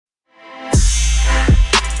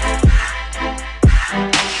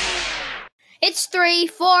It's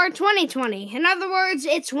 3/4/2020. In other words,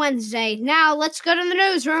 it's Wednesday. Now let's go to the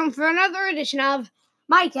newsroom for another edition of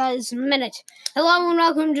Micah's Minute. Hello and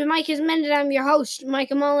welcome to Micah's Minute. I'm your host,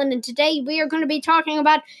 Micah Mullen, and today we are going to be talking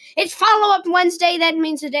about it's Follow-Up Wednesday. That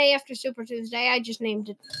means the day after Super Tuesday. I just named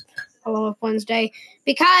it Follow-Up Wednesday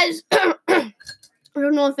because I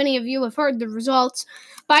don't know if any of you have heard the results.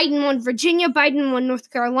 Biden won Virginia, Biden won North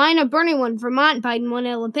Carolina, Bernie won Vermont, Biden won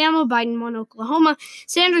Alabama, Biden won Oklahoma,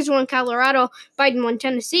 Sanders won Colorado, Biden won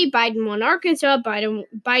Tennessee, Biden won Arkansas,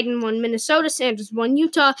 Biden won Minnesota, Sanders won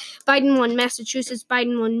Utah, Biden won Massachusetts,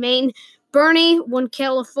 Biden won Maine, Bernie won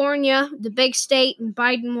California, the big state, and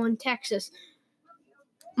Biden won Texas.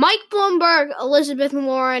 Mike Bloomberg, Elizabeth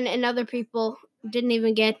Warren, and other people didn't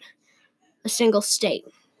even get a single state.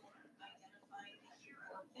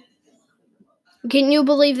 Can you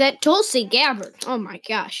believe that? Tulsi Gabbard, oh my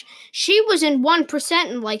gosh. She was in 1%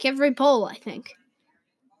 in like every poll, I think.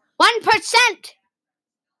 1%!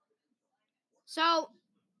 So,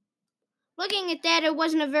 looking at that, it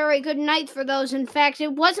wasn't a very good night for those. In fact,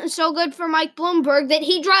 it wasn't so good for Mike Bloomberg that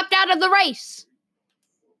he dropped out of the race.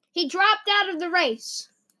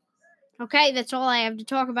 Okay, that's all I have to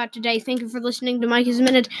talk about today. Thank you for listening to Micah's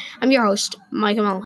Minute. I'm your host, Micah Mullen.